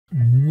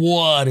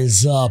What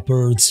is up,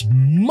 Earth's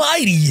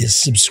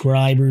mightiest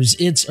subscribers?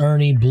 It's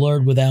Ernie,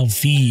 Blerd without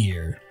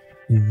fear.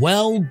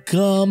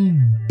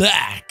 Welcome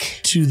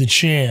back to the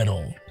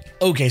channel.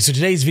 Okay, so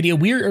today's video,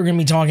 we are going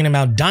to be talking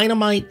about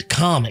Dynamite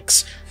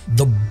comics,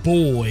 The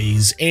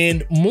Boys,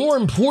 and more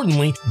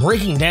importantly,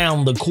 breaking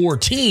down the core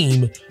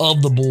team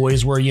of The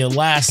Boys, where,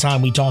 last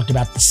time we talked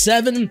about the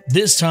 7,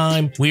 this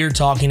time we are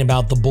talking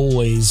about The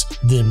Boys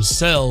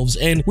themselves,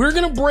 and we're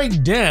going to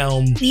break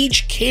down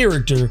each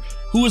character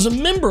who is a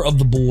member of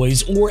The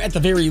Boys, or at the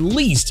very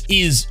least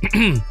is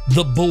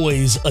The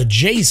Boys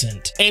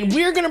adjacent. And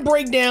we're gonna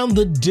break down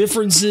the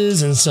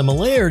differences and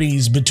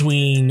similarities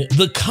between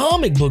the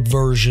comic book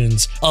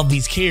versions of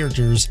these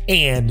characters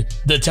and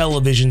the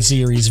television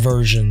series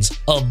versions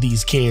of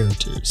these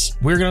characters.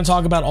 We're gonna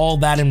talk about all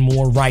that and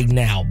more right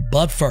now,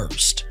 but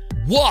first,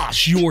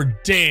 wash your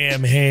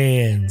damn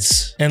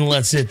hands and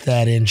let's hit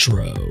that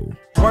intro.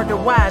 Word to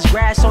wise,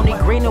 grass only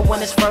greener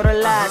when it's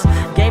fertilized.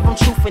 Gave them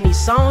truth in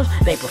these songs,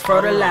 they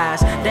prefer to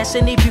lies.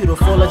 Destiny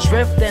beautiful,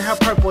 adrift in her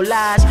purple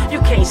lies. You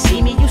can't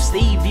see me, you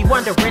Stevie,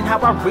 wondering how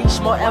I reach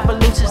more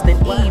evolutions than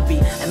Evie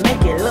and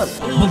make it look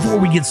easy. Before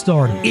we get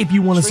started, if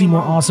you want to see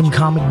more awesome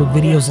comic book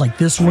videos like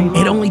this one,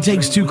 it only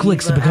takes 2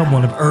 clicks to become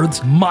one of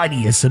Earth's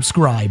mightiest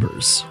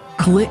subscribers.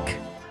 Click.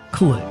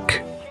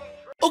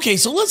 Okay,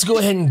 so let's go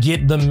ahead and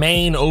get the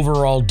main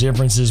overall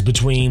differences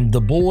between The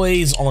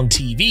Boys on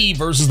TV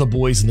versus The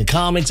Boys in the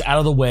comics out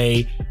of the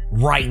way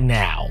right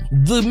now.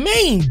 The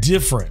main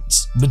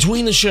difference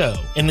between the show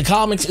and the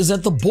comics is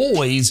that The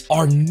Boys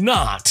are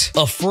not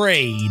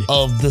afraid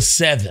of the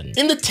 7.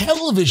 In the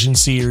television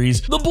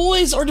series, The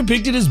Boys are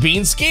depicted as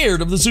being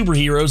scared of the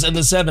superheroes and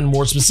the 7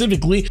 more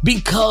specifically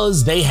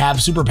because they have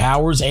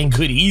superpowers and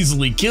could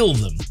easily kill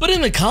them. But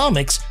in the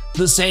comics,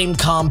 the same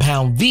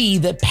compound V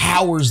that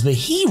powers the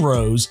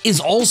heroes is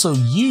also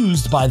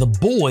used by the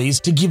boys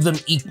to give them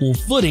equal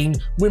footing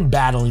when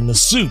battling the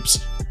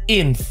supes.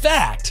 In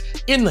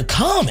fact, in the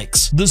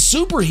comics, the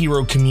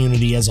superhero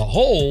community as a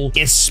whole,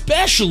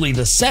 especially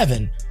the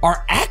 7,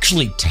 are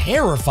actually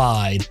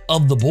terrified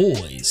of the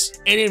boys,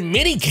 and in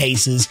many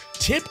cases,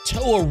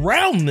 tiptoe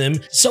around them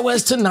so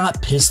as to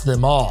not piss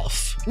them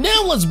off.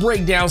 Now let's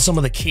break down some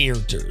of the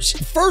characters.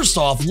 First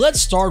off, let's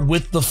start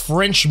with the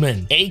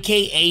Frenchman,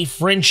 aka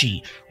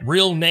Frenchie.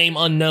 Real name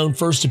unknown,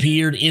 first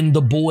appeared in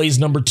The Boys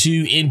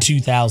 #2 in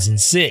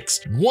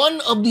 2006.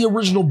 One of the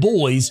original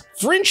boys,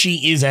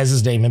 Frenchie is, as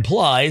his name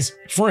implies,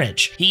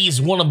 French.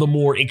 He's one of the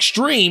more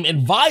extreme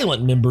and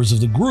violent members of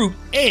the group,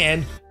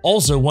 and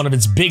also one of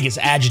its biggest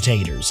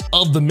agitators.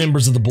 Of the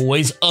members of The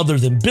Boys, other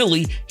than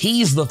Billy,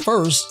 he's the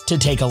first to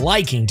take a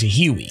liking to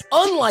Huey.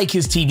 Unlike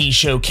his TV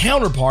show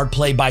counterpart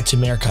played by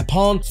Tamer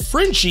Capon,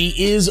 Frenchie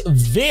is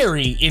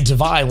very into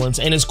violence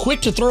and is quick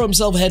to throw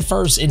himself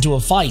headfirst into a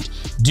fight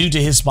due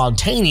to his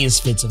spontaneous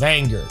fits of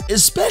anger,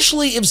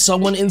 especially if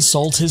someone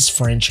insults his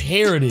French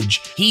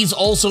heritage. He's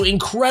also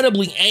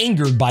incredibly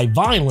angered by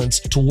violence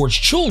towards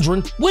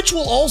children, which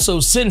will also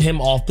send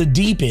him off the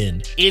deep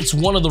end. It's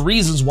one of the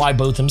reasons why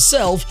both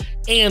himself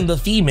and the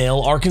female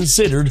are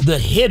considered the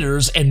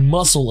hitters and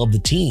muscle of the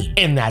team.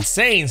 And that's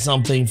saying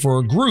something for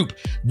a group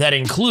that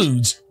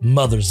includes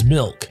Mother's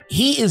Milk.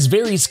 He is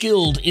very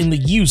skilled in the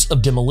use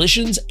of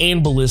demolitions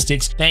and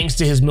ballistics thanks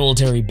to his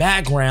military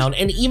background,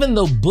 and even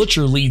though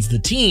Butcher leads the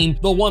team,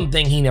 the one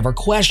thing he never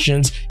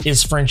questions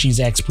is Frenchie's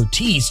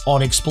expertise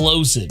on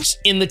explosives.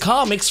 In the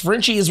comics,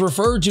 Frenchie is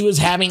referred to as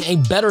having a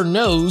better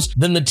nose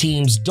than the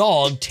team's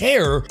dog,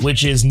 Terror,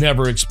 which is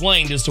never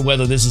explained as to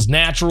whether this is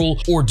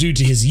natural or due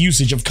to his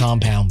usage of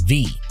compound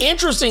V.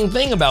 Interesting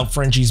thing about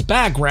Frenchie's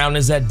background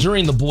is that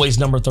during The Boys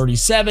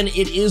 #37,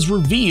 it is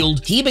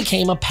revealed he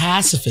became a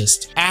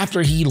pacifist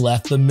after he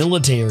left the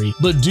military,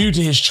 but due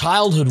to his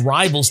childhood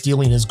rival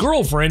stealing his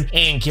girlfriend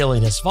and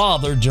killing his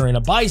father during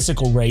a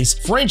bicycle race,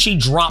 Frenchie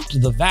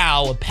dropped the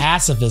vow of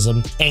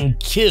pacifism and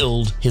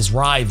killed his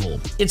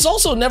rival. It's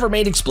also never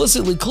made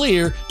explicitly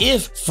clear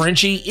if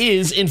Frenchie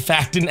is in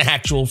fact an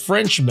actual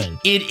Frenchman.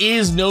 It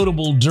is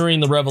notable during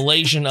the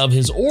revelation of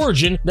his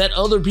origin that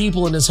other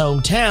people in his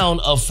hometown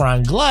of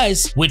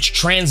Franglaise, which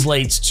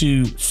translates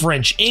to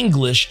French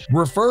English,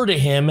 refer to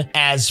him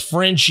as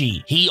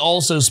Frenchie. He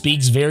also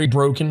speaks very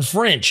broken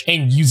French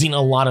and using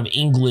a lot of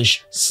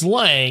English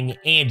slang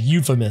and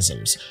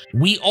euphemisms.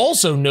 We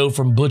also know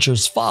from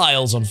Butcher's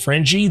files on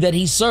Frenchie that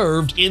he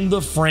served in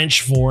the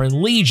French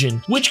Foreign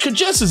Legion, which could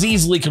just as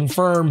easily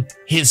confirm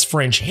his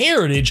French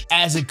heritage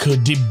as it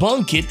could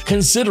debunk it,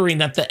 considering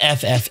that the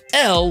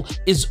FFL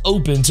is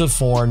open to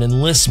foreign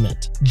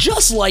enlistment.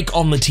 Just like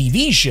on the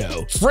TV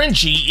show,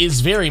 Frenchie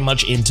is very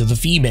much into the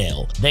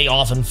female. They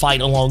often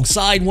fight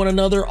alongside one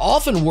another,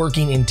 often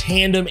working in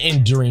tandem,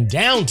 and during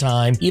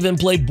downtime even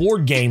play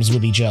board games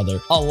with each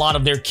other. A lot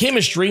of their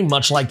chemistry,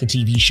 much like the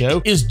TV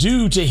show, is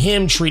due to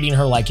him treating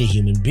her like a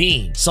human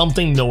being,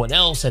 something no one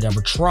else had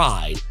ever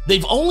tried.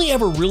 They've only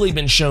ever really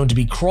been shown to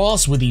be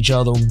cross with each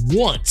other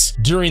once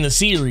during the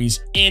series,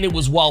 and it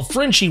was while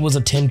Frenchie was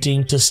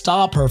attempting to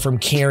stop her from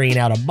carrying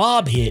out a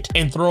mob hit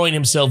and throwing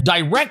himself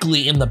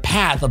directly in the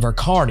path of her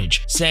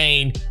carnage,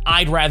 saying,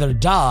 "I'd rather rather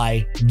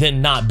die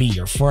than not be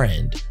your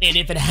friend. And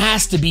if it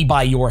has to be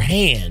by your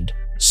hand,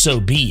 so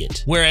be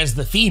it. Whereas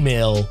the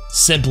female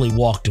simply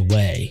walked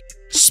away.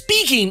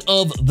 Speaking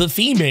of the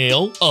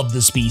female of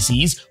the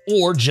species,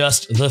 or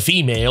just the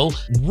female,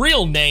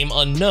 real name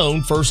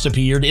unknown first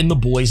appeared in The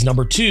Boys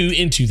 #2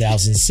 in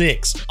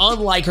 2006.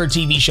 Unlike her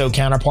TV show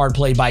counterpart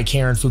played by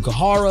Karen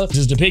Fukuhara, this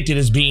is depicted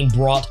as being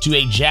brought to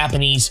a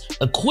Japanese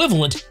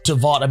equivalent to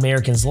Vought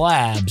American's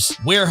Labs,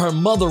 where her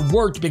mother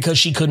worked because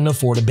she couldn't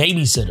afford a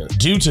babysitter.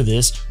 Due to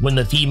this, when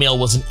the female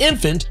was an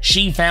infant,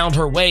 she found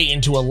her way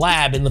into a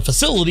lab in the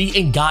facility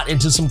and got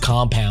into some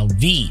Compound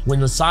V.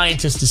 When the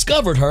scientists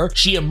discovered her,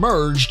 she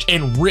emerged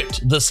and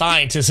ripped the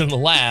scientists in the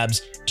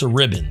labs to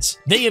ribbons.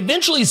 They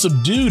eventually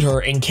subdued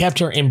her and kept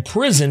her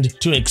imprisoned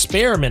to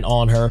experiment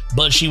on her,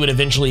 but she would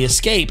eventually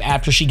escape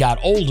after she got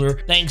older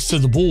thanks to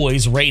the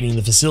boys raiding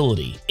the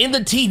facility. In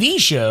the TV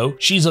show,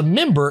 she's a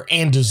member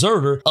and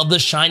deserter of the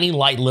Shining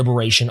Light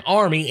Liberation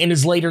Army and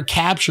is later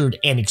captured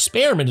and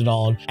experimented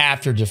on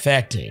after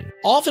defecting.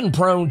 Often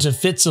prone to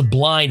fits of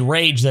blind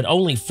rage that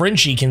only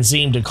Frenchie can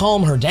seem to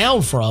calm her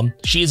down from,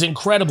 she is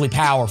incredibly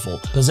powerful,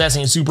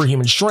 possessing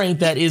superhuman strength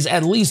that is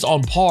at least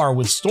on par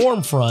with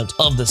Stormfront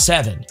of the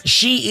Seven.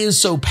 She is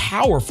so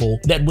powerful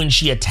that when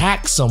she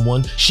attacks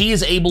someone, she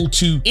is able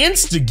to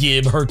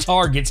insta-give her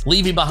targets,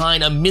 leaving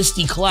behind a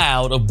misty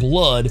cloud of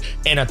blood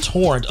and a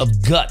torrent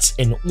of guts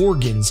and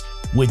organs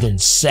within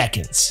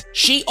seconds.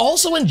 She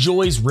also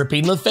enjoys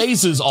ripping the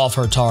faces off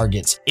her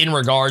targets. In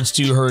regards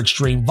to her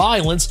extreme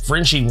violence,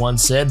 Frenchie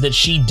once said that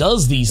she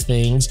does these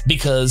things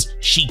because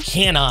she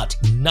cannot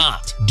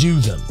not do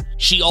them.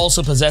 She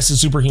also possesses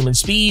superhuman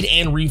speed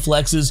and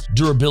reflexes,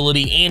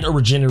 durability, and a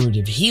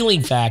regenerative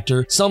healing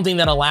factor, something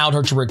that allowed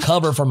her to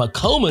recover from a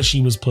coma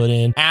she was put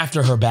in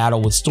after her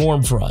battle with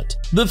Stormfront.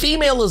 The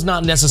female is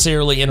not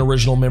necessarily an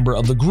original member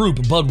of the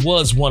group, but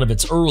was one of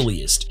its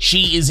earliest.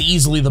 She is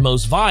easily the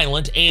most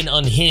violent and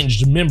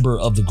unhinged member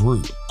of the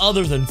group.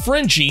 Other than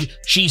Frenchie,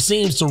 she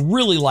seems to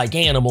really like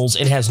animals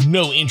and has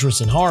no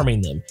interest in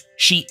harming them.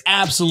 She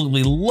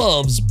absolutely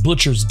loves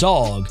Butcher's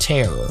dog,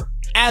 Terror.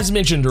 As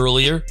mentioned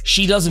earlier,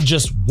 she doesn't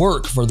just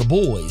work for the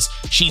boys,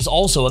 she's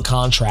also a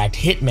contract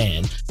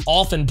hitman,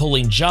 often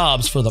pulling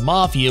jobs for the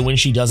mafia when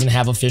she doesn't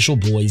have official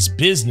boys'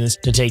 business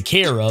to take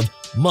care of,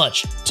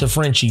 much to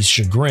Frenchie's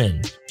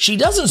chagrin. She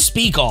doesn't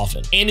speak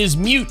often and is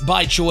mute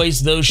by choice,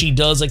 though she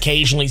does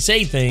occasionally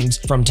say things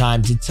from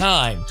time to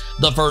time.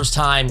 The first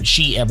time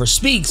she ever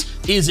speaks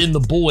is in The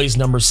Boys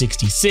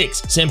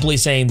 #66, simply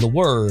saying the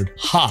word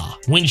 "ha"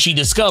 when she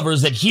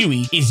discovers that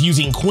Huey is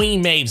using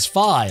Queen Maeve's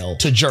file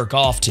to jerk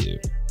off to,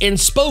 and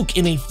spoke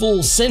in a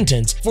full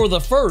sentence for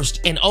the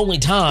first and only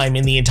time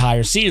in the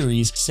entire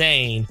series,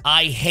 saying,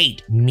 "I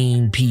hate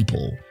mean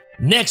people."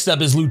 Next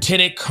up is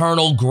Lieutenant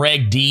Colonel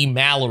Greg D.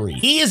 Mallory.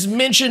 He is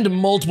mentioned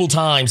multiple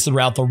times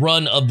throughout the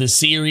run of this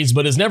series,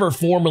 but is never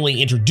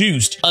formally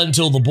introduced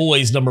until The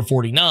Boys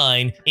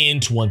 #49 in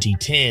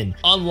 2010.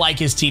 Unlike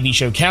his TV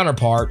show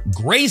counterpart,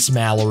 Grace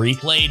Mallory,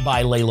 played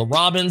by Layla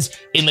Robbins,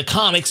 in the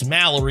comics,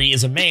 Mallory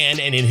is a man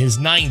and in his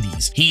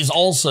 90s. He's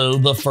also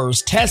the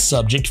first test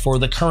subject for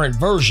the current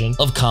version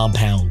of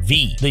Compound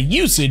V. The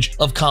usage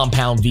of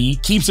Compound V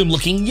keeps him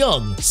looking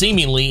young,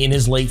 seemingly in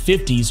his late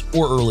 50s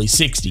or early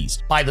 60s.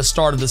 By the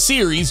start of the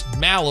series,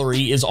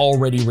 Mallory is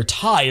already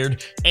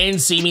retired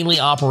and seemingly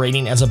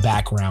operating as a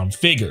background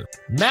figure.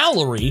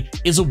 Mallory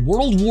is a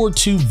World War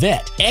II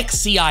vet,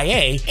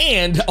 ex-CIA,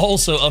 and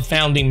also a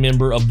founding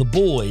member of the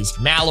Boys.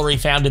 Mallory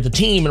founded the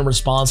team in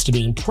response to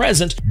being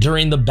present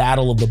during the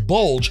Battle of the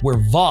Bulge,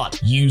 where Vought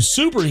used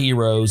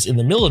superheroes in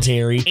the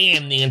military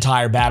and the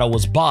entire battle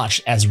was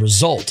botched as a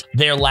result.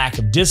 Their lack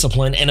of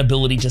discipline and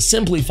ability to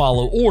simply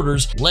follow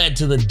orders led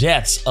to the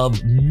deaths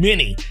of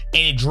many,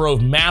 and it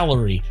drove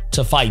Mallory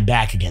to fight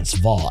back against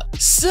Vought.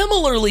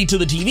 Similarly to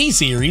the TV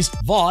series,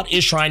 Vought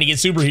is trying to get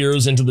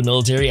superheroes into the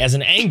military as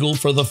an angle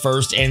for the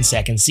first and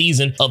second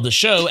season of the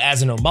show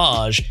as an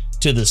homage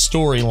to the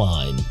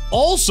storyline.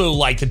 Also,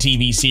 like the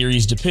TV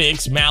series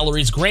depicts,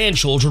 Mallory's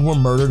grandchildren were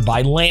murdered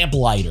by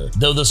Lamplighter.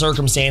 Though the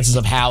circumstances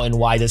of how and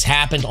why this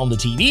happened on the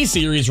TV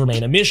series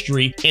remain a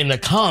mystery, in the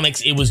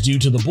comics it was due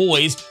to the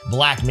boys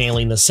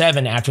blackmailing the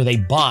Seven after they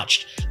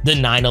botched the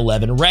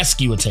 9/11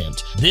 rescue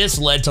attempt. This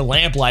led to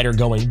Lamplighter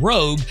going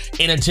rogue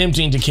and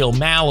attempting to kill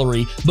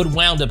Mallory, but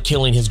wound up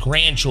killing his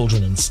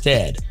grandchildren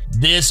instead.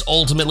 This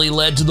ultimately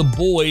led to the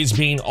boys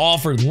being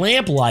offered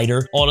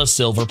Lamplighter on a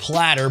silver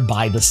platter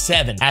by the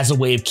Seven as a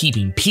way of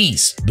keeping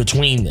peace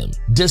between them.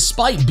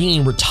 Despite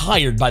being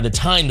retired by the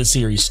time the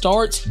series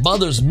starts,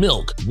 Mother's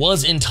Milk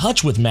was in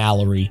touch with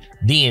Mallory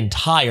the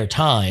entire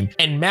time,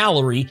 and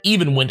Mallory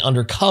even went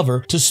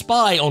undercover to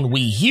spy on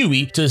wee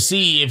Huey to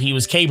see if he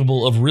was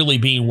capable of really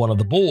being one of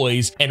the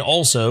boys, and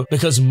also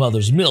because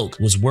Mother's Milk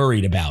was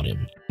worried about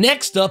him.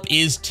 Next up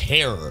is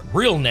Terror.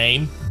 Real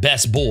name,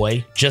 Best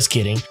Boy. Just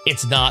kidding.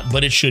 It's not,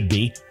 but it should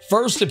be.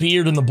 first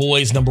appeared in The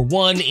Boys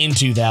 #1 in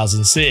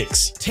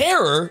 2006.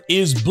 Terror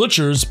is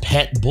Butcher's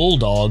pet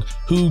bulldog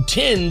who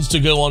tends to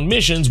go on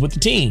missions with the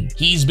team.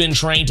 He's been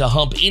trained to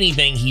hump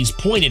anything he's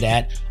pointed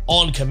at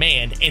on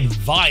command and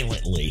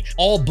violently.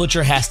 All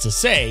Butcher has to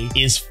say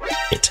is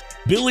 "F it."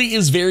 Billy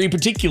is very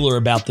particular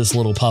about this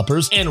little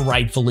puppers, and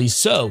rightfully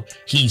so.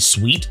 He's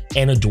sweet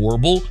and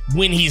adorable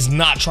when he's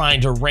not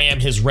trying to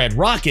ram his red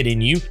rocket in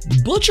you.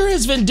 Butcher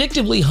has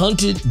vindictively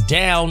hunted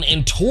down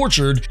and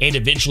tortured and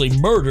eventually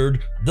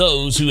murdered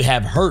those who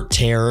have hurt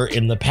Terror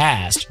in the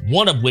past,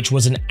 one of which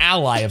was an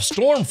ally of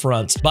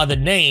Stormfront's by the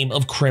name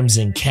of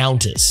Crimson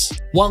Countess.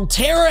 While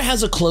Terror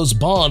has a close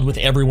bond with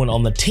everyone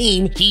on the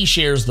team, he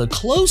shares the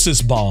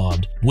closest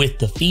bond with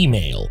the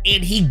female,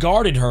 and he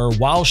guarded her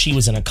while she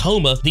was in a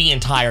coma the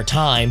entire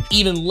time,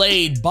 even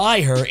laid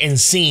by her and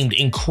seemed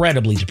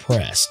incredibly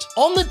depressed.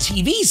 On the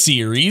TV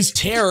series,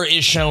 Terror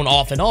is shown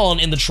off and on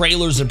in the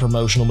trailers and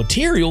promotional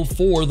material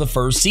for the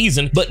first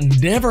season, but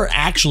never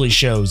actually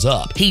shows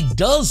up. He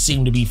does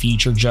seem to be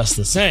featured just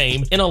the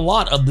same in a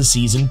lot of the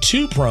season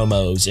 2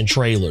 promos and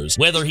trailers.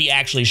 Whether he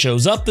actually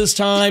shows up this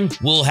time,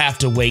 we'll have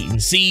to wait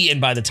and see,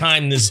 and by the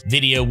time this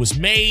video was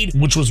made,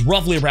 which was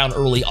roughly around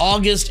early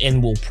August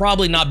and will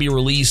probably not be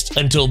released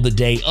until the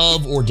day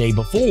of or day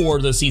before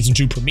the season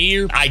 2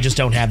 premiere, I just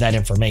don't have that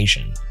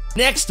information.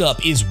 Next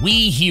up is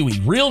Wee Huey.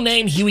 Real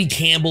name Huey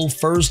Campbell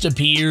first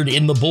appeared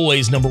in The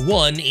Boys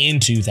 #1 in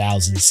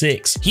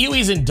 2006.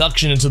 Huey's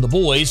induction into The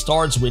Boys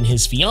starts when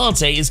his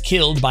fiancée is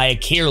killed by a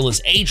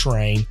careless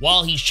A-Train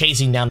while he's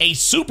chasing down a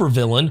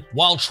supervillain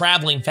while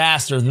traveling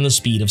faster than the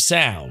speed of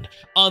sound.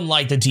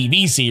 Unlike the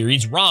TV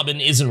series, Robin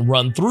isn't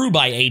run through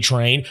by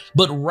A-Train,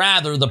 but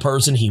rather the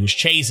person he was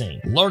chasing.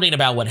 Learning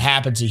about what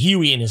happened to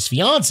Huey and his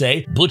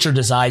fiancée, Butcher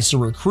decides to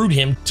recruit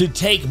him to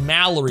take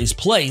Mallory's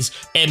place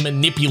and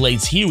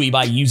manipulates Huey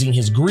by using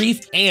his grief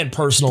and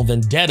personal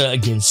vendetta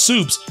against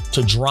Soups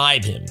to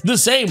drive him. The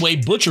same way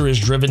Butcher is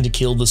driven to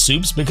kill the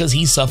Soups because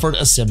he suffered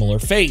a similar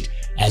fate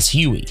as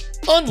Huey.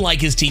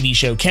 Unlike his TV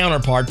show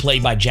counterpart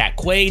played by Jack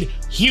Quaid,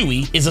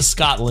 Huey is a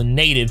Scotland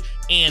native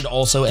and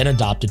also an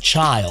adopted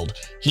child.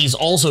 He's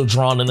also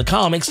drawn in the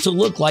comics to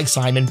look like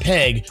Simon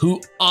Pegg, who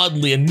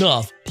oddly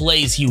enough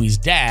plays Huey's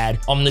dad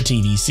on the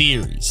TV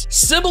series.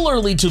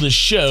 Similarly to the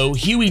show,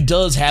 Huey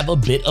does have a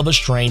bit of a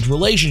strained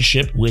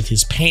relationship with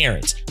his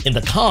parents. In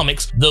the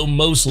comics, though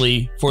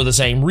mostly for the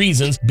same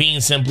reasons,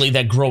 being simply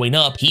that growing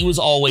up, he was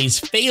always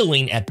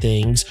failing at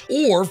things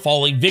or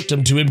falling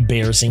victim to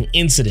embarrassing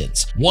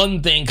incidents.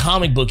 One thing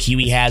comic book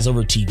Huey has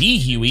over TV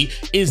Huey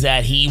is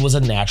that he was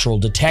a natural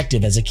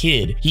detective as a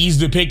kid. He's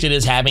depicted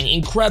as having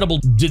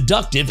incredible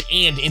deductive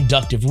and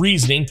inductive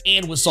reasoning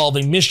and was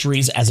solving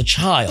mysteries as a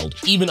child,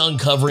 even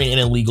uncovering an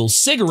illegal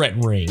cigarette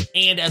ring.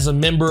 And as a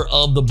member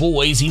of the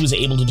Boys, he was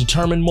able to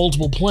determine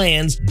multiple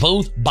plans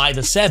both by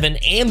the Seven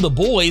and the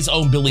Boys'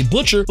 own Billy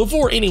Butcher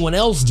before anyone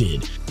else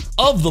did.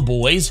 Of the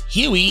Boys,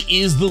 Huey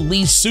is the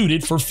least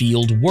suited for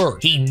field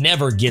work. He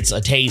never gets a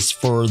taste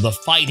for the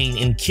fighting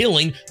and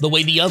killing the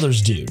way the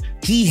others do.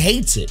 He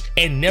hates it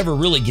and never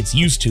really gets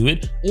used to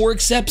it or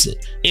accepts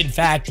it. In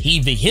fact, he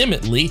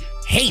vehemently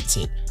hates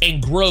it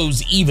and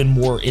grows even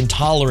more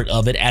intolerant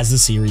of it as the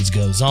series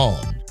goes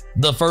on.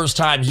 The first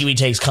time Huey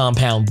takes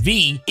Compound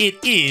V, it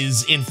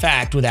is, in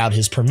fact, without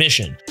his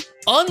permission.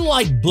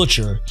 Unlike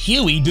Butcher,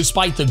 Huey,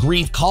 despite the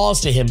grief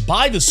caused to him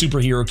by the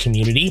superhero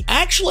community,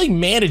 actually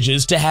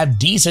manages to have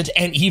decent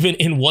and even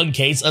in one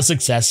case a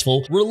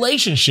successful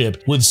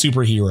relationship with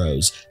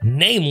superheroes,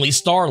 namely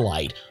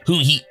Starlight, who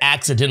he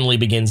accidentally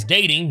begins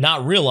dating,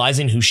 not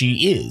realizing who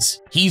she is.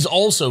 He's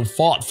also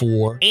fought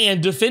for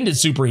and defended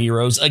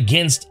superheroes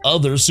against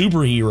other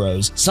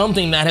superheroes,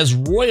 something that has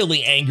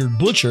royally angered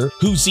Butcher,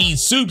 who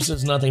sees Soups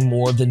as nothing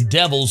more than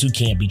devils who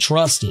can't be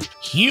trusted.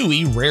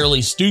 Huey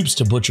rarely stoops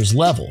to Butcher's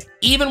level.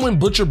 Even when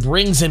Butcher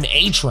brings him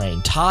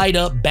A-Train, tied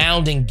up,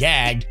 bound, and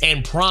gagged,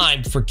 and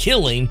primed for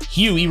killing,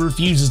 Huey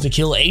refuses to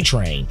kill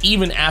A-Train,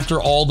 even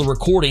after all the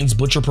recordings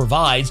Butcher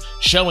provides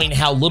showing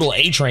how little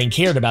A-Train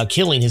cared about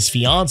killing his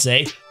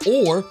fiancée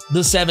or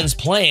the Seven's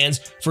plans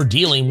for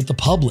dealing with the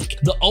public.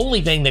 The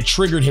only thing that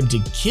triggered him to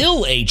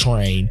kill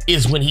A-Train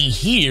is when he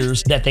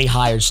hears that they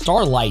hired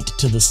Starlight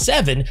to the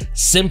Seven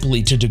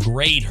simply to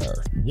degrade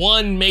her.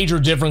 One major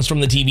difference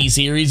from the TV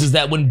series is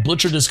that when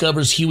Butcher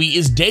discovers Huey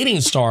is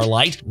dating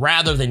Starlight,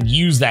 rather than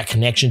use that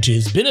connection to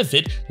his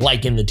benefit,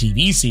 like in the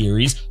TV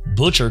series,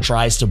 Butcher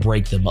tries to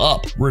break them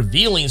up,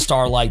 revealing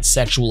Starlight's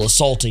sexual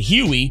assault to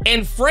Huey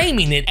and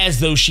framing it as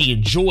though she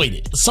enjoyed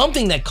it,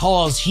 something that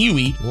caused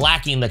Huey,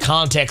 lacking the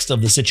context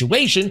of the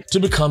situation, to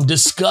become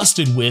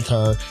disgusted with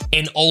her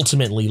and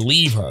ultimately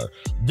leave her,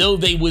 though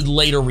they would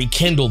later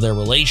rekindle their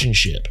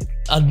relationship.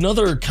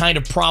 Another kind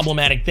of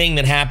problematic thing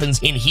that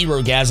happens in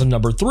Herogasm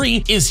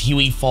 #3 is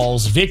Huey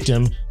falls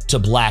victim to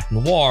Black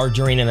Noir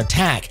during an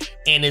attack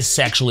and is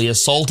sexually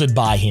assaulted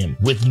by him,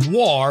 with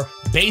Noir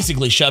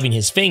basically shoving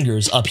his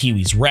fingers up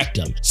Huey's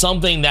rectum,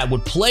 something that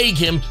would plague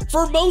him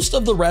for most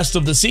of the rest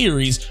of the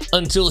series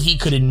until he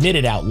could admit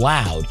it out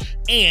loud.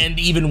 And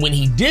even when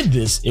he did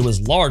this, it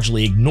was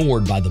largely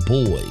ignored by the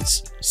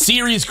boys.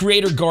 Series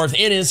creator Garth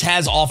Ennis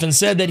has often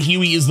said that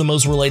Huey is the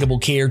most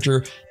relatable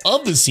character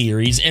of the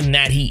series and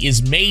that he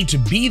is made to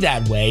be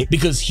that way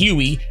because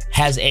Huey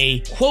has a,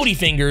 quotey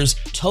fingers,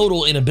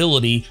 total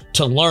inability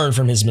to learn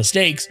from his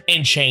mistakes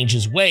and change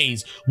his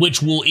ways,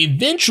 which will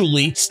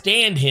eventually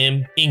stand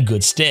him in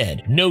good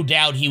stead. No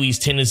doubt Huey's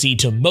tendency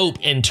to mope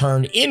and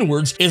turn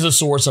inwards is a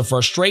source of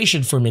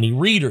frustration for many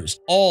readers,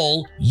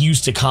 all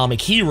used to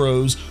comic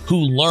heroes who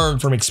learn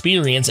from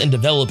experience and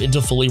develop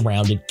into fully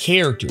rounded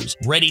characters,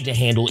 ready to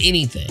handle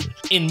anything.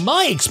 In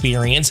my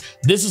experience,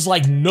 this is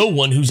like no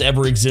one who's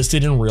ever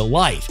existed in real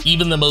life.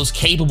 Even the most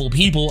capable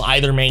people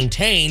either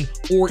maintain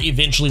or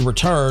eventually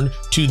return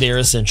to their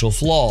essential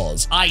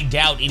flaws. I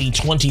doubt any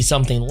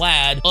 20-something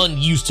lad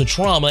unused to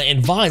trauma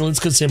and violence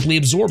could simply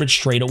absorb it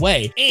straight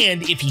away.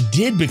 And if he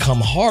did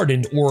become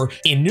hardened or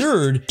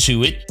inured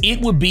to it, it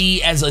would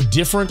be as a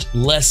different,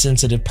 less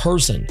sensitive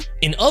person.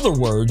 In other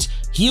words,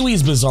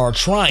 Huey's bizarre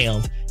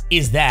triumph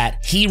is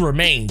that he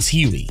remains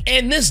Huey.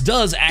 And this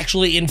does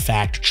actually in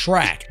fact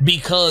track.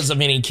 Because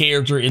of any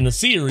character in the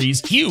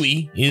series,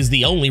 Huey is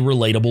the only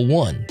relatable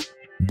one.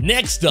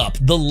 Next up,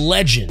 the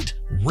Legend.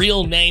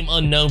 Real name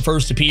unknown,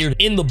 first appeared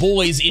in The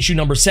Boys issue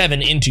number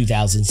 7 in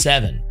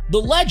 2007. The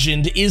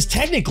Legend is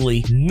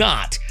technically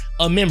not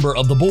a member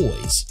of the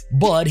Boys,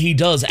 but he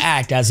does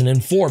act as an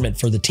informant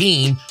for the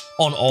team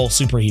on all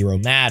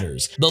superhero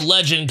matters. The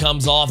Legend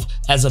comes off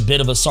as a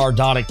bit of a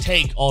sardonic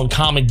take on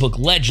comic book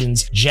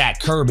legends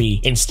Jack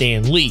Kirby and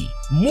Stan Lee.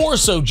 More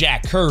so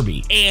Jack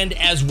Kirby, and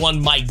as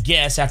one might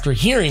guess after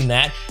hearing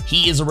that,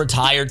 he is a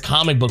retired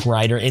comic book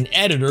writer and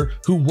editor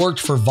who worked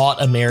for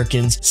Vought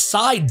American's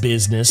side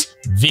business,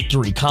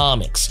 Victory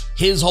Comics.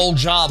 His whole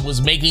job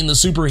was making the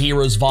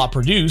superheroes Vought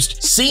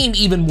produced seem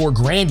even more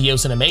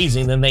grandiose and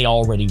amazing than they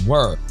already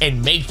were,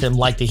 and make them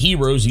like the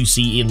heroes you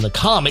see in the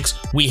comics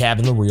we have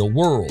in the real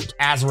world.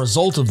 As a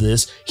result of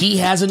this, he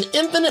has an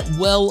infinite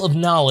well of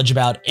knowledge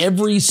about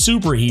every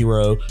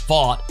superhero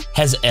Vought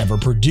has ever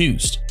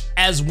produced.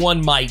 As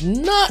one might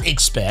not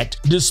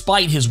expect,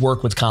 despite his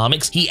work with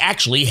comics, he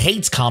actually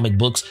hates comic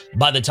books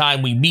by the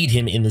time we meet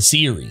him in the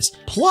series.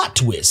 Plot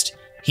twist: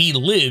 he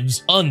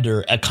lives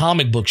under a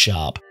comic book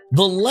shop.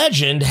 The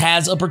Legend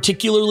has a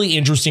particularly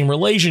interesting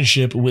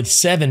relationship with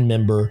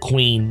 7-member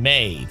Queen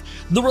Maeve.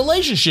 The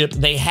relationship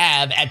they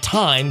have at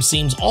times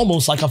seems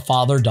almost like a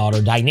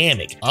father-daughter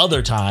dynamic,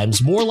 other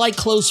times more like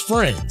close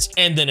friends,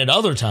 and then at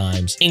other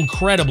times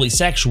incredibly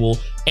sexual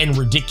and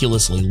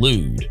ridiculously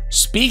lewd.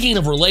 Speaking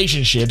of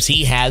relationships,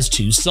 he has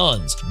 2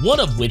 sons, one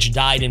of which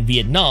died in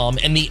Vietnam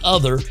and the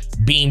other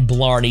being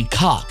Blarney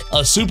Cock,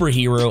 a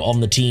superhero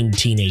on the Team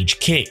Teenage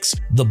Kicks,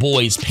 the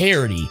boys'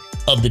 parody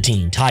of the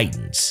Teen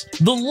Titans.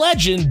 The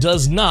Legend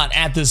does not,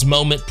 at this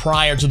moment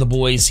prior to The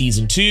Boys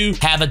Season 2,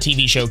 have a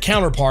TV show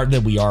counterpart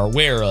that we are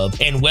aware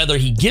of, and whether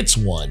he gets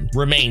one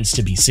remains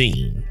to be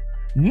seen.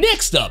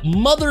 Next up,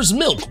 Mother's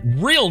Milk,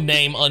 real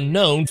name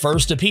unknown,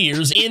 first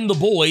appears in The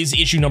Boys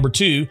issue number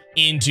 2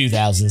 in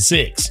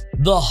 2006.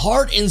 The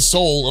heart and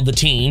soul of the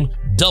team,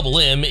 Double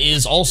M,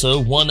 is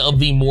also one of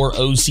the more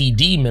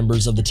OCD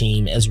members of the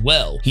team as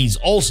well. He's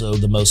also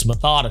the most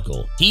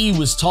methodical. He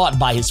was taught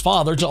by his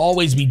father to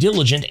always be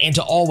diligent and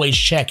to always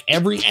check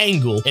every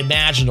angle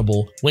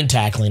imaginable when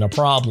tackling a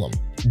problem.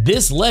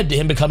 This led to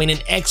him becoming an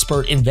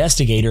expert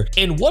investigator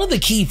and one of the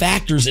key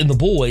factors in The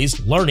Boys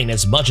learning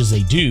as much as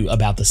they do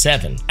about the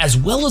 7, as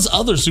well as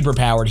other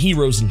superpowered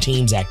heroes and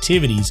teams'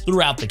 activities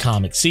throughout the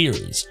comic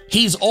series.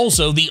 He's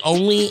also the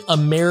only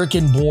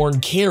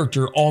American-born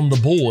character on The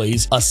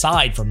Boys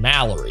aside from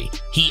Mallory.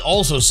 He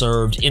also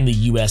served in the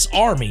US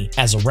Army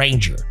as a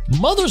ranger.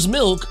 Mother's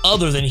Milk,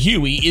 other than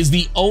Huey, is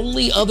the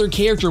only other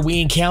character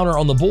we encounter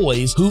on The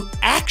Boys who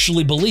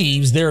actually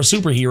believes there are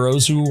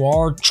superheroes who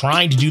are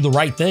trying to do the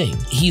right thing.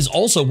 He's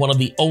also one of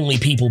the only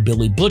people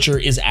Billy Butcher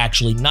is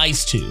actually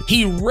nice to.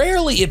 He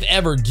rarely, if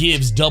ever,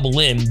 gives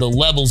Double M the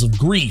levels of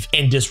grief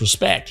and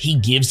disrespect he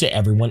gives to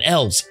everyone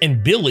else,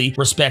 and Billy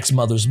respects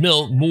Mother's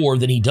Milk more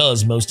than he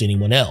does most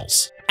anyone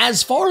else.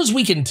 As far as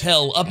we can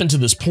tell up until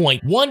this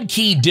point, one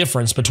key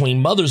difference between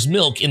Mother's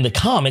Milk in the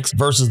comics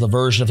versus the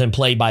version of him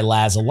played by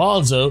Laz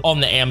Alonso on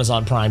the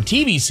Amazon Prime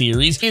TV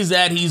series is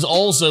that he's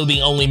also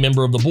the only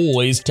member of the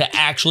Boys to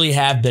actually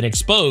have been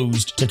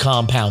exposed to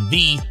Compound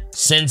V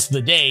since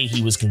the day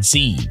he was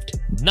conceived.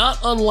 Not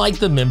unlike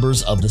the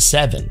members of the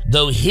 7,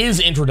 though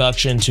his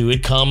introduction to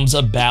it comes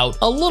about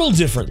a little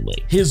differently.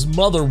 His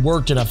mother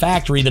worked in a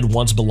factory that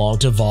once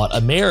belonged to Vought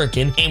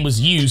American and was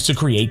used to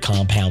create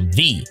Compound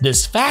V.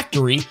 This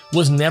factory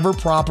was never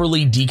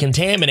properly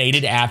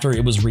decontaminated after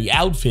it was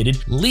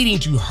re-outfitted, leading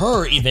to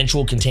her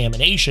eventual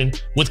contamination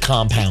with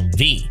Compound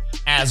V.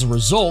 As a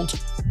result,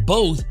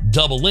 both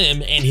Double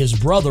M and his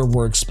brother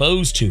were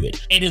exposed to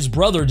it, and his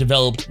brother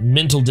developed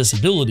mental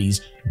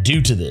disabilities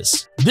due to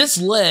this. This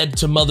led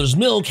to Mother's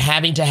Milk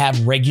having to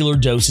have regular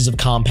doses of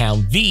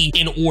Compound V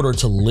in order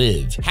to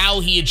live. How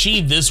he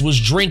achieved this was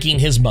drinking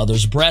his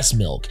mother's breast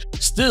milk,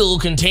 still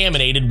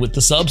contaminated with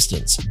the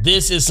substance.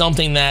 This is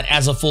something that,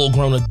 as a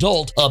full-grown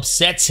adult,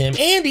 upsets him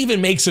and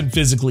even makes him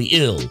physically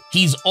ill.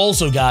 He's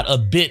also got a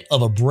bit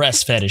of a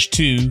breast fetish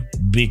too,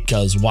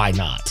 because why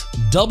not?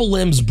 Double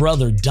M's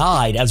brother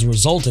died as a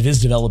result of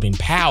his developing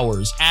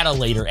powers at a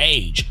later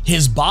age.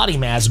 His body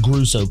mass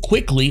grew so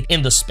quickly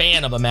in the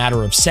span of a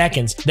matter of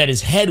seconds that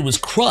his head was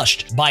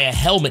crushed by a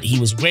helmet he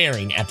was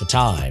wearing at the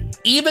time.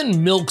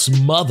 Even Milk's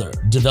mother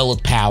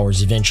developed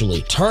powers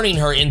eventually, turning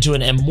her into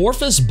an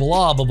amorphous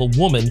blob of a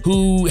woman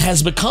who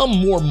has become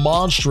more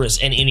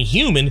monstrous and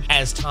inhuman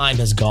as time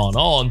has gone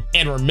on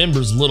and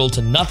remembers little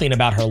to nothing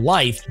about her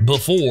life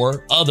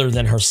before other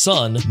than her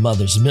son,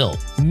 Mother's Milk.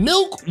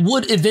 Milk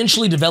would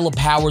eventually develop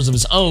powers of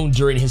his own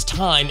during his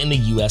time in the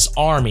US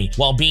Army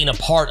while being a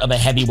part of a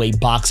heavyweight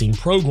boxing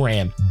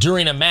program.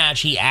 During a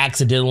match, he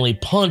accidentally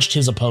punched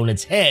his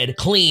opponent's head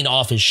clean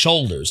off his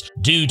shoulders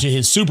due to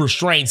his super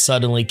strength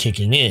suddenly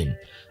kicking in.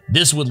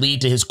 This would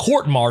lead to his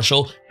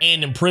court-martial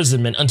and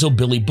imprisonment until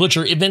Billy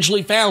Butcher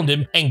eventually found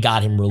him and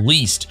got him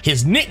released.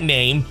 His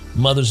nickname,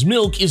 Mother's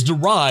Milk, is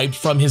derived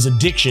from his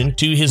addiction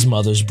to his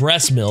mother's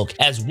breast milk,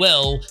 as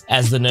well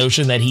as the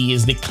notion that he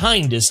is the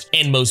kindest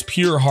and most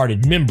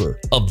pure-hearted member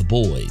of the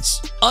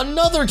boys.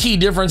 Another key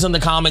difference in the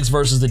comics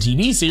versus the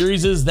TV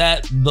series is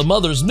that the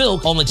Mother's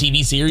Milk on the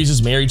TV series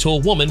is married to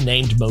a woman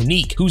named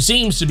Monique, who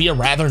seems to be a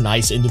rather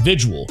nice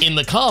individual. In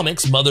the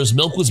comics, Mother's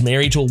Milk was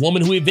married to a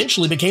woman who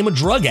eventually became a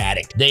drug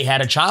addict. They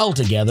had a child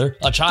together,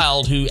 a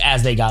child who,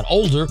 as they got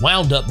older,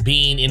 wound up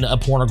being in a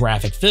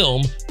pornographic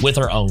film with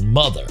her own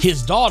mother.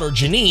 His daughter,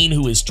 Janine,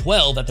 who is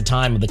 12 at the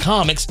time of the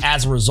comics,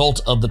 as a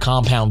result of the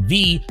Compound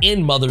V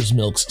in Mother's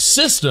Milk's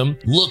system,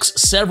 looks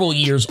several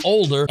years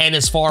older and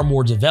is far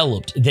more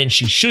developed than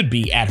she should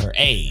be at her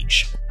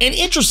age. An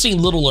interesting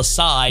little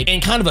aside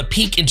and kind of a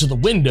peek into the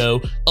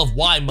window of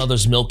why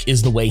Mother's Milk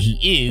is the way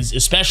he is,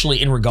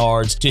 especially in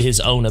regards to his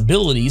own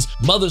abilities.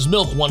 Mother's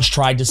Milk once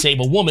tried to save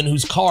a woman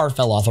whose car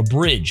fell off a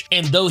bridge,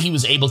 and though he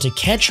was able to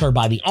catch her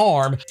by the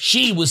arm,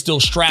 she was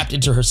still strapped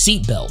into her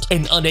seatbelt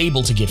and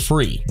unable to get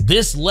free.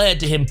 This led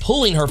to him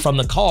pulling her from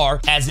the car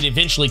as it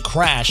eventually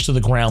crashed to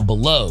the ground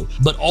below,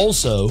 but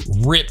also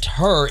ripped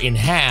her in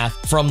half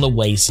from the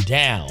waist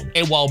down.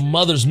 And while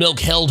Mother's Milk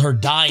held her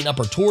dying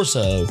upper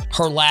torso,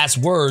 her last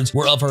words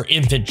were of her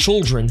infant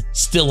children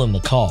still in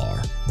the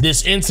car.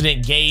 This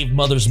incident gave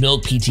Mother's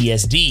Milk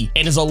PTSD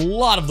and is a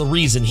lot of the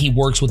reason he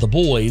works with the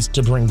boys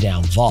to bring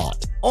down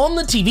Vought. On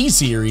the TV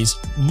series,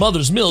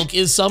 Mother's Milk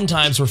is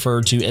sometimes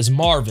referred to as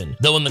Marvin,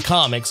 though in the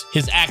comics,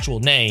 his actual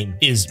name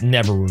is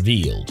never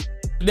revealed.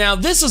 Now,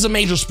 this is a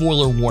major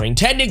spoiler warning.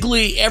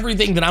 Technically,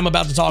 everything that I'm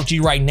about to talk to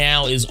you right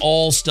now is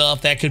all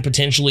stuff that could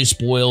potentially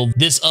spoil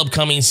this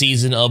upcoming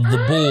season of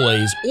The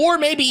Boys, or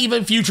maybe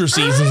even future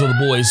seasons of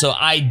The Boys. So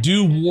I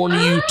do warn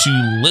you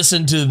to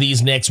listen to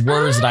these next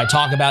words that I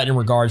talk about in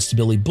regards to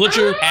Billy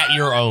Butcher at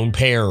your own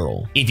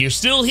peril. If you're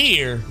still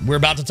here, we're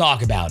about to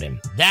talk about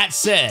him. That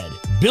said,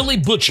 Billy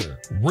Butcher,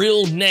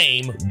 real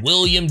name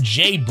William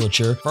J.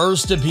 Butcher,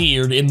 first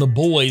appeared in The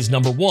Boys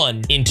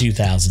 #1 in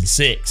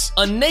 2006.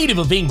 A native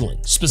of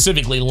England,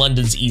 specifically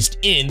London's East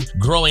End,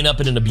 growing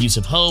up in an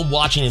abusive home,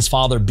 watching his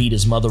father beat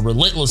his mother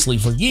relentlessly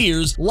for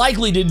years,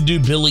 likely didn't do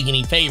Billy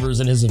any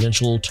favors in his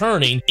eventual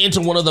turning into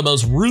one of the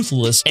most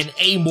ruthless and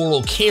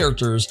amoral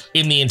characters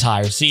in the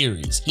entire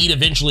series. He'd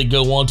eventually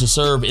go on to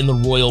serve in the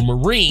Royal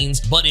Marines,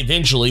 but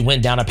eventually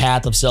went down a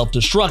path of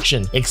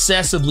self-destruction,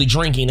 excessively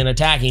drinking and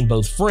attacking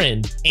both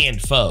friend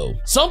and foe.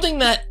 Something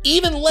that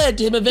even led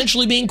to him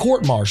eventually being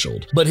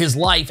court-martialed. But his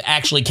life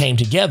actually came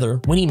together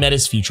when he met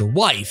his future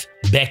wife,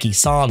 Becky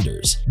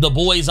Saunders. The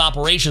Boys'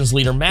 operations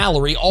leader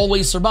Mallory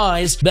always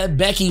surmised that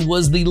Becky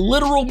was the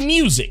literal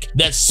music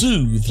that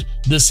soothed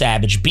the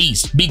savage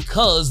beast,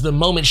 because the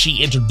moment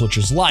she entered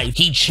Butcher's life,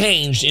 he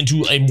changed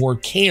into a more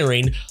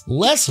caring,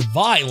 less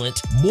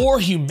violent, more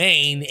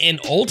humane, and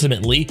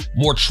ultimately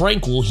more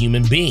tranquil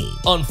human being.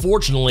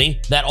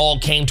 Unfortunately, that all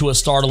came to a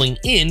startling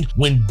end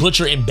when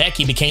Butcher and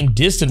Becky became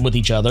distant with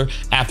each other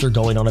after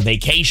going on a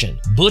vacation.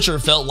 Butcher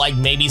felt like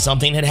maybe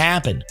something had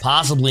happened,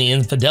 possibly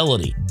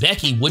infidelity.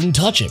 Becky wouldn't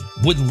touch him,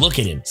 wouldn't look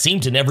at him,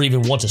 seemed to never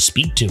even want to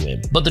speak to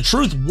him. But the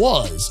truth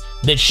was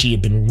that she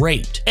had been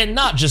raped, and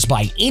not just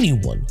by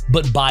anyone,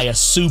 but by a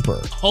super,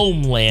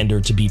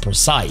 Homelander to be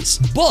precise.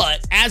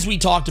 But as we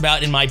talked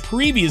about in my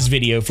previous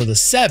video for the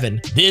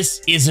 7,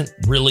 this isn't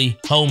really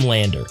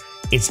Homelander.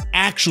 It's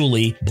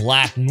actually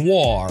Black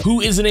Noir,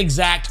 who is an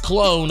exact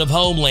clone of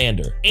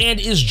Homelander and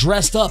is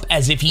dressed up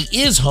as if he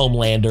is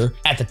Homelander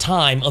at the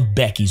time of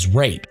Becky's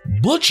rape.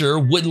 Butcher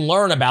wouldn't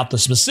learn about the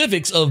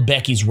specifics of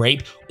Becky's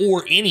rape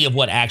or any of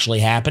what actually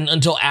happened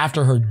until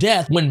after her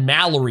death, when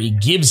Mallory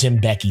gives him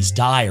Becky's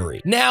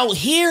diary. Now,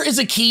 here is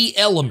a key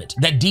element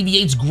that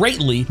deviates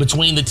greatly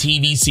between the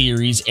TV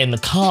series and the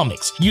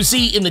comics. You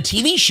see, in the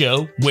TV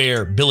show,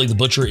 where Billy the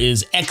Butcher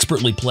is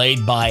expertly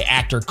played by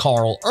actor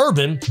Carl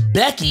Urban,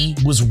 Becky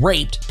was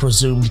raped,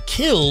 presumed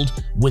killed,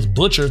 with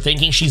Butcher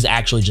thinking she's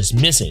actually just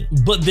missing,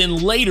 but then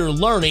later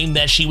learning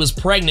that she was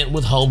pregnant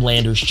with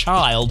Homelander's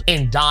child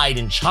and died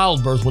in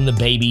childbirth when the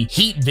baby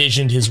heat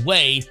visioned his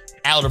way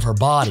out of her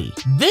body.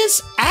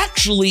 This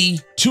actually,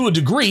 to a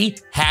degree,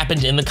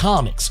 happened in the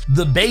comics.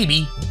 The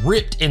baby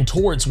ripped and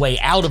tore its way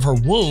out of her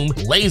womb,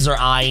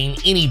 laser-eyeing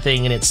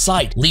anything in its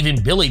sight,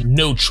 leaving Billy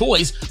no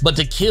choice but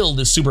to kill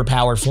this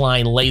superpowered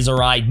flying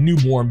laser-eyed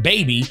newborn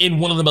baby in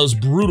one of the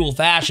most brutal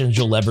fashions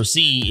you'll ever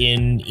see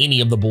in any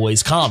of the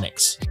boys'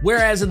 comics.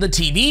 Whereas in the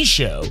TV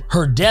show,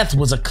 her death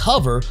was a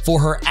cover for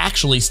her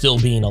actually still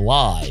being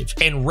alive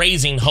and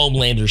raising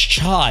Homelander's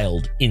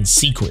child in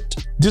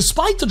secret.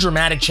 Despite the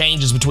dramatic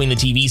changes between the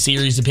TV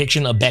series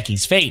depiction of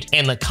Becky's fate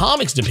and the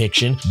comics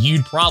depiction,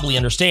 you'd probably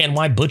understand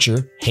why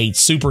Butcher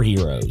hates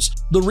superheroes.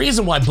 The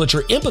reason why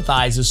Butcher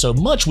empathizes so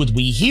much with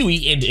Wee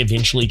Huey and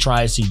eventually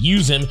tries to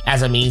use him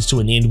as a means to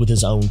an end with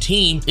his own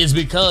team is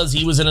because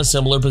he was in a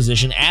similar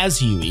position as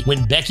Huey.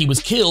 When Becky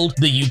was killed,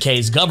 the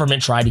UK's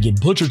government tried to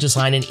get Butcher to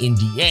sign an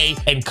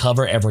NDA and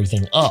cover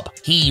everything up.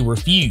 He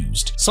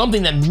refused,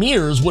 something that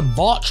mirrors what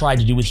Vought tried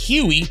to do with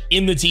Huey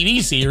in the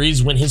TV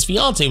series when his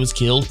fiancée was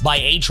killed by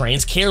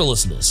A-Train's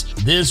carelessness.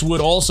 This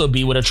would also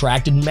be what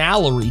attracted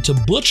Mallory to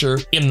Butcher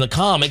in the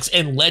comics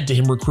and led to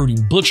him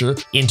recruiting Butcher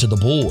into the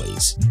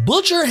boys.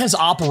 Butcher has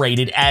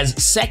operated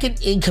as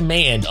second in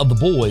command of the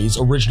boys'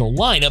 original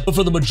lineup, but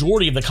for the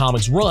majority of the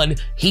comics run,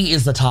 he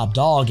is the top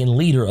dog and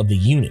leader of the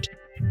unit.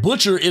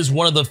 Butcher is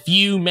one of the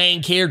few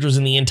main characters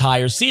in the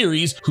entire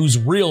series whose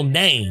real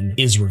name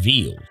is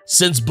revealed.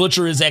 Since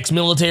Butcher is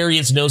ex-military,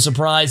 it's no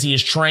surprise he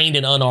is trained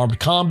in unarmed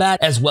combat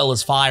as well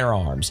as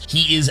firearms.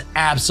 He is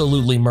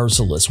absolutely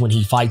merciless when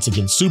he fights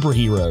against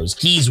superheroes.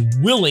 He's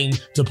willing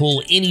to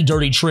pull any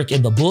dirty trick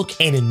in the book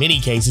and in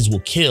many cases will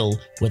kill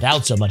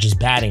without so much as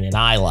batting an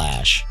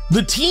eyelash.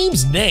 The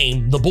team's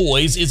name, the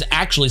Boys, is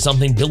actually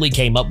something Billy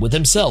came up with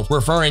himself,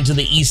 referring to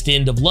the East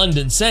End of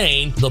London,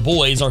 saying, "The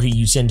boys are who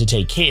you send to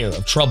take care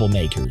of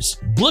troublemakers."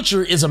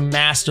 Butcher is a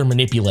master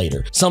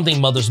manipulator,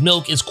 something Mother's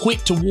Milk is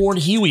quick to warn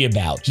Huey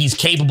about. He's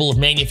capable of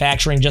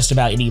manufacturing just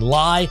about any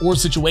lie or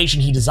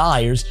situation he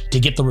desires to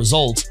get the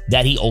results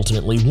that he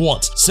ultimately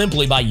wants,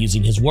 simply by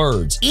using his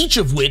words, each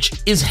of which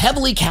is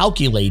heavily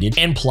calculated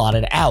and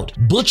plotted out.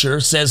 Butcher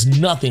says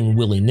nothing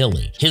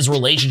willy-nilly. His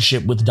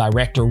relationship with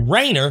director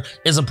Rayner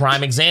is a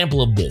prime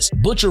example of this.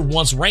 Butcher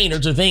wants Rayner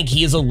to think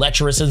he is a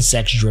lecherous and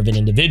sex-driven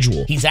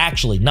individual. He's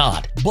actually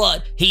not,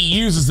 but he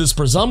uses this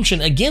presumption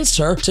against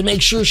her to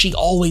make sure she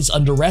always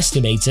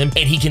underestimates him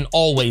and he can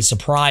always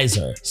surprise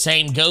her.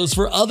 Same goes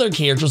for other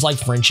characters like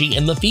Frenchie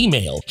and the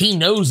female. He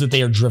knows that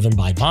they are driven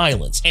by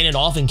violence, and in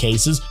often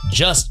cases,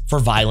 just for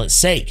violence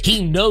sake.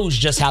 He knows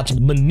just how to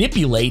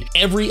manipulate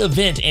every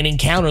event and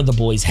encounter the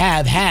boys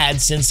have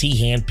had since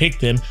he handpicked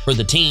them for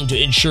the team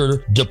to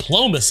ensure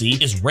diplomacy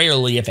is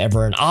rarely, if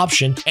ever, an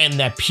option, and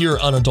that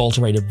pure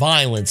unadulterated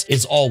violence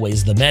is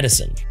always the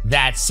medicine.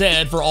 That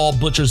said, for all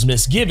Butcher's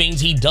misgivings,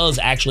 he does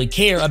actually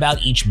care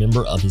about each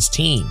member of his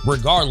team,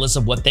 regardless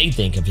of what they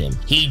think of him.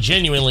 He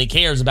genuinely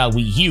cares about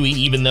Wee Huey,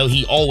 even though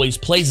he always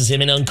places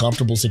him in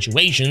uncomfortable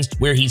situations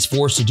where he's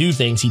forced to do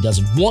things he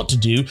doesn't want to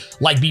do,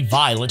 like be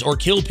violent or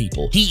kill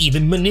people. He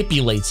even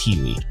manipulates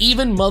Huey.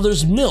 Even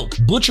Mother's Milk.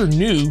 Butcher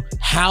knew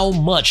how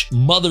much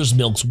Mother's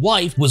Milk's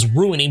wife was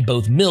ruining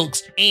both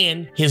Milk's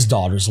and his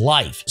daughter's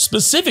life.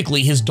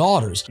 Specifically his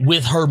daughter's,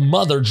 with her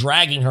mother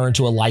dragging her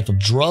into a life of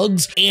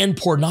drugs and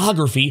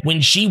pornography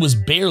when she was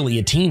barely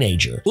a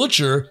teenager.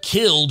 Butcher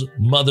killed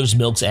Mother's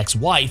Milk's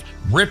ex-wife,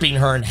 ripping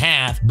her in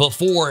half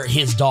before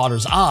his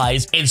daughter's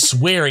eyes and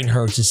swearing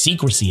her to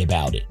secrecy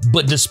about it.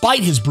 But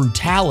despite his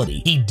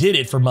brutality, he did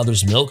it for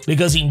Mother's Milk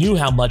because he knew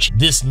how much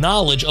this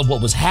knowledge of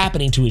what was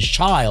happening to his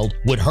child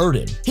would hurt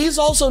him. He's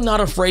also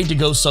not afraid to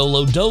go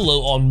solo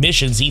dolo on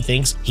missions he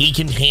thinks he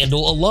can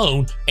handle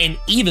alone, and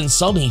even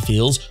some he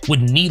feels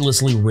would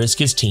needlessly risk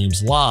his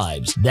team's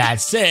lives.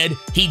 That said,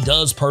 he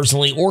does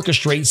personally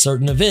orchestrate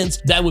certain events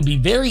that would be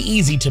very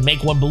easy to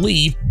make one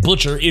believe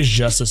Butcher is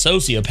just a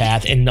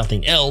sociopath and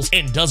nothing else,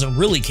 and doesn't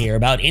really care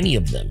about any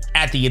of them.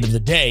 At the end of the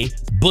day,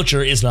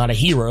 Butcher is not a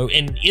hero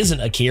and isn't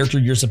a character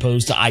you're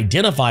supposed to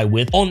identify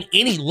with on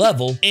any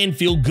level and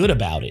feel good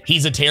about it.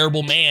 He's a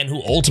terrible man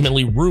who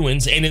ultimately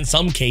ruins and in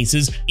some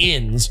cases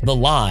ends the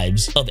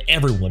lives of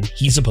everyone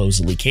he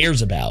supposedly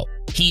cares about.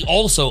 he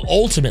also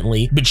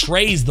ultimately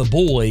betrays the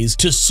boys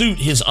to suit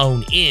his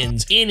own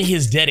ends in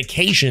his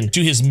dedication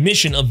to his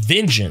mission of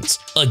vengeance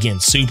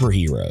against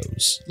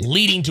superheroes,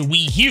 leading to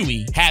Wee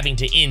Huey having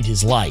to end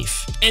his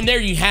life. And there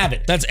you have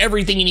it. That's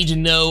everything you need to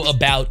know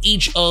about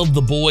each of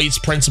the boys'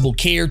 principal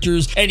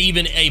characters and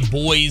even a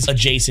boys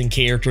adjacent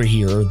character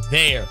here or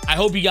there. I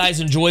hope you guys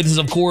enjoyed this.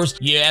 Of course,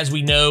 yeah, as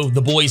we know,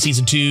 The Boys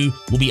Season 2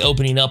 will be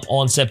opening up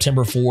on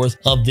September 4th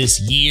of this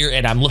year,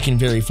 and I'm looking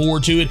very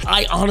forward to it.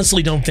 I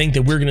honestly don't think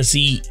that we're going to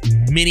see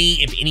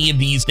many, if any, of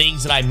these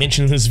things that I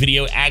mentioned in this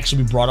video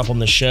actually be brought up on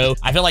the show.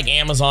 I feel like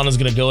Amazon is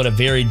going to go in a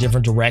very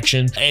different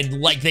direction,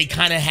 and like they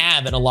kind of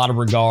have in a lot of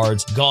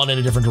regards gone in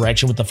a different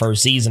direction with the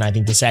first season. I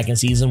think the second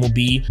season will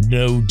be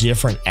no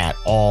different at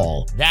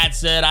all. That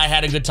said, I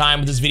had a good time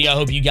with this video. I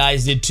hope you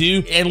guys did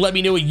too, and let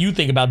me know what you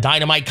think about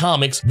Dynamite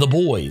Comics' The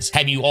Boys.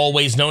 Have you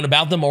always known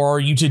about them, or are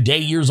you today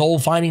years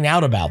old finding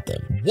out about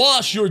them?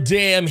 Wash your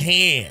damn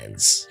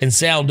hands and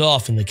sound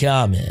off in the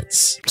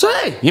comments. So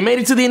hey, you made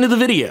it to the end of the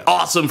video.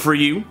 Awesome for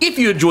you. If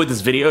you enjoyed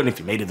this video, and if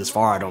you made it this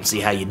far, I don't see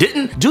how you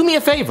didn't, do me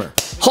a favor.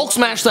 Hulk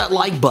smash that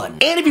like button.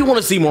 And if you want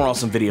to see more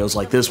awesome videos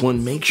like this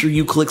one, make sure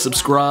you click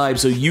subscribe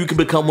so you can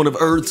become one of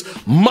Earth's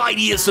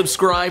mightiest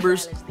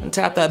subscribers, and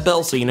tap that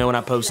bell so you know when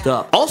I post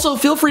up. Also,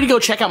 feel free to go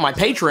check out my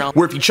Patreon,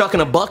 where if you chuck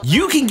in a buck,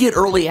 you can get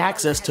early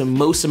access to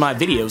most of my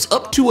videos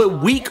up to a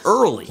week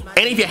early.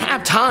 And if you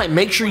have time,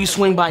 make sure you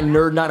swing by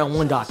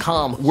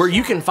nerd901.com, where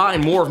you can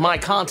find more of my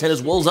content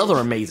as well as other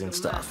amazing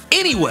stuff.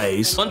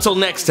 Anyways, until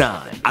next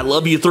time, I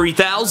love you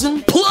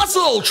 3000 plus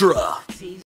ultra!